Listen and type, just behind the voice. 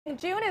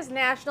June is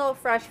National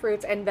Fresh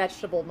Fruits and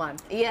Vegetable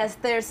Month. Yes,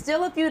 there's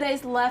still a few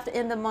days left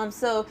in the month,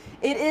 so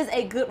it is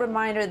a good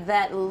reminder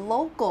that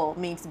local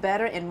means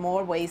better in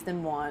more ways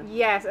than one.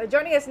 Yes,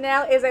 joining us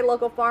now is a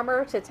local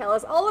farmer to tell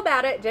us all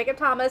about it, Jacob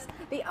Thomas,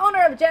 the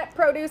owner of Jet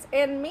Produce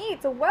and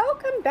Meats.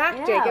 Welcome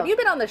back, Jacob. You've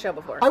been on the show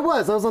before. I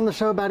was on the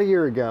show about a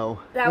year ago.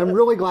 I'm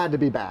really glad to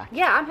be back.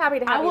 Yeah, I'm happy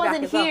to have you back. I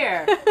wasn't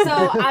here,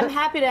 so I'm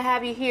happy to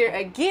have you here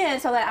again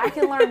so that I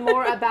can learn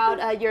more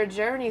about your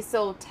journey.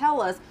 So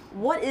tell us,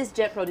 what is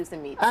Jet Produce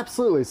and Meats?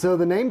 Absolutely. So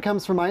the name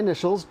comes from my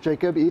initials,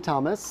 Jacob E.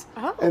 Thomas.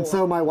 Oh. And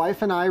so my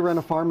wife and I run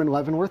a farm in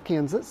Leavenworth,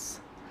 Kansas.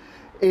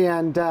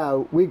 And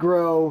we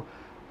grow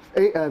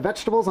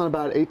vegetables on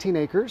about 18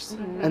 acres.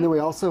 And then we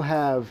also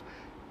have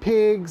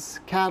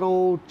pigs,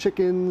 cattle,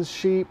 chickens,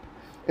 sheep.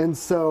 And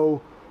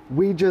so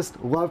we just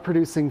love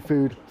producing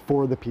food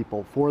for the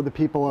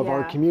people of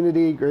our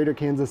community, Greater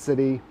Kansas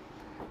City.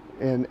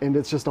 And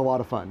it's just a lot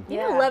of fun. You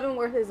know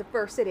Leavenworth is the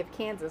first city of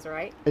Kansas,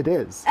 right? It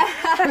is.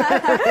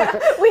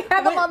 We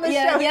have them on the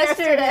show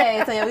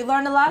yesterday. So we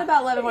learned a lot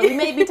about Leavenworth. We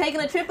may be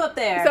taking a trip up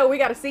there. So we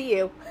got to see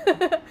you.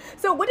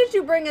 So what did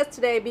you bring us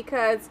today?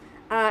 Because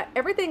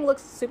everything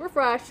looks super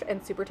fresh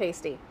and super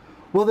tasty.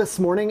 Well, this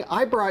morning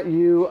I brought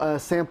you a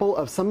sample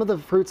of some of the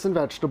fruits and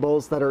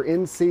vegetables that are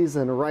in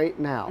season right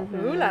now.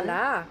 Ooh la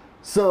la.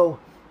 So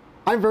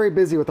I'm very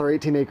busy with our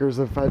 18 acres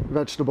of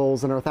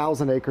vegetables and our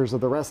 1,000 acres of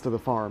the rest of the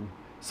farm.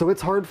 So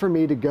it's hard for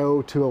me to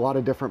go to a lot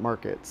of different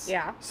markets.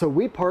 Yeah. So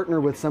we partner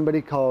with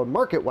somebody called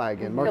Market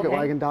Wagon,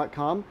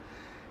 marketwagon.com,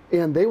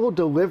 and they will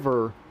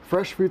deliver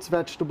fresh fruits,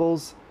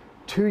 vegetables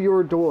to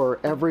your door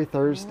every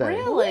Thursday.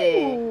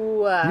 Really?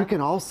 Ooh. You can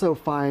also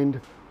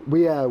find,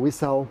 we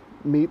sell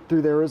meat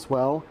through there as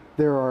well.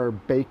 There are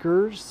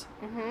bakers.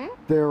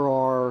 There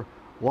are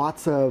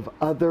lots of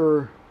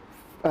other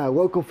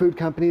local food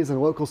companies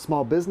and local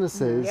small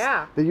businesses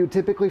that you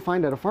typically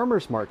find at a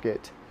farmer's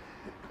market.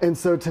 And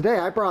so today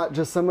I brought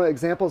just some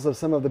examples of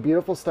some of the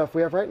beautiful stuff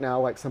we have right now,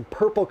 like some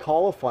purple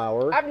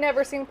cauliflower. I've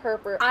never seen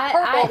purple. I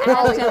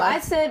asked him, I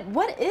said,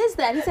 what is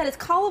that? He said, it's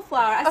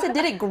cauliflower. I said,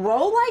 did it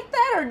grow like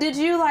that, or did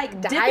you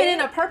dip it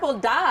in a purple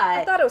dye?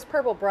 I thought it was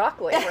purple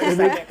broccoli for a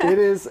second.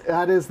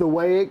 That is the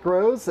way it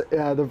grows.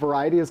 The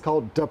variety is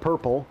called Da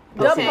Purple.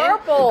 The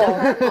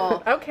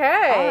purple.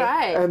 Okay. All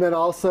right. And then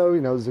also,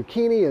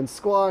 zucchini and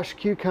squash,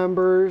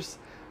 cucumbers,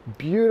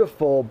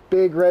 beautiful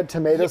big red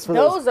tomatoes.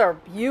 Those are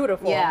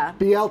beautiful. Yeah.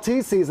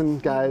 BLT season,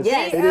 guys.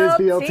 Yes. It is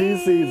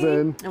BLT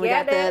season. And we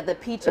got the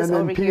peaches and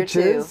then over peaches.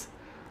 here too.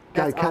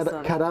 That's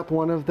awesome. Cut up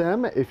one of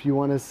them if you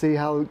want to see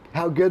how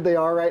good they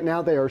are right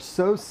now. They are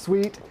so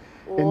sweet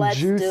and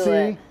juicy. Do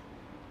it.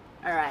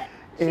 All right.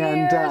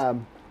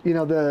 And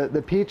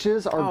the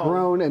peaches are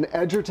grown in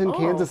Edgerton,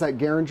 Kansas at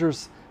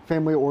Geringer's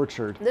Family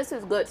Orchard. This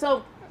is good.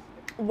 So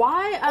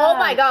why? Oh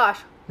my gosh.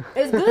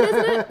 It's good,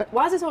 isn't it?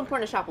 Why is it so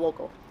important to shop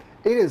local?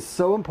 It is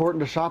so important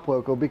to shop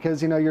local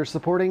because you're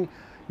supporting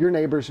your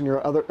neighbors and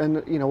we're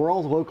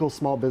all local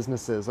small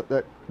businesses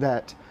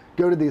that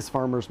go to these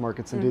farmers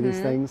markets and do these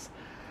things.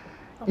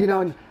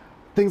 And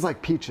things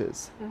like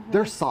peaches,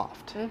 they're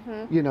soft.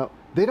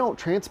 They don't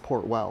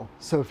transport well.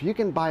 So if you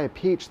can buy a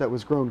peach that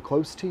was grown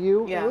close to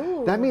you,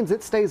 that means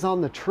it stays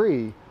on the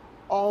tree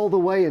all the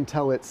way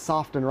until it's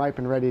soft and ripe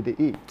and ready to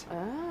eat.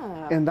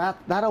 And that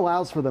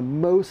allows for the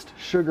most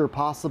sugar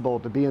possible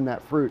to be in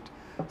that fruit.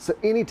 So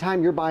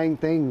anytime you're buying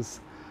things,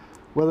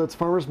 whether it's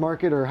farmer's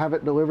market or have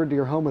it delivered to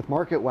your home with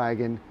Market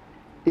Wagon,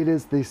 it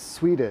is the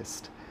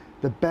sweetest,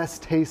 the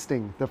best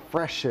tasting, the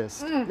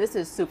freshest This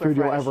is super food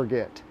fresh. you'll ever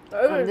get.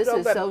 This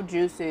is so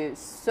juicy,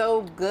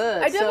 so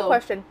good. I do have a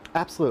question.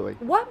 Absolutely.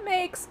 What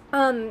makes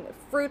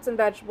fruits and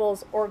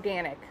vegetables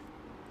organic?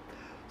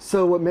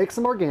 So what makes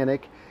them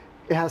organic,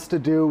 it has to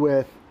do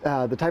with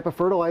the type of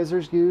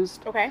fertilizers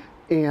used. Okay.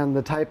 And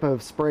the type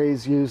of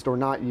sprays used or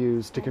not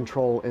used to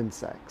control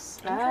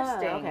insects.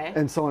 Interesting. Okay.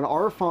 And so on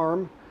our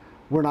farm,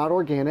 we're not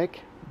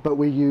organic, but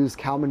we use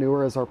cow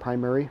manure as our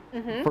primary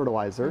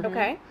fertilizer.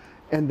 Okay.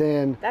 And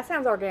then That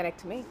sounds organic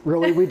to me.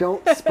 really we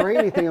don't spray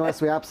anything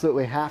unless we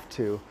absolutely have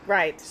to.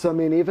 Right. So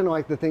even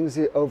like the things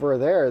over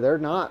there,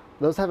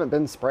 those haven't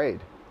been sprayed.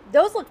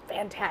 Those look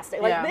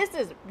fantastic. Yeah. This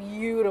is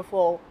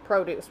beautiful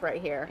produce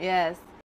right here. Yes.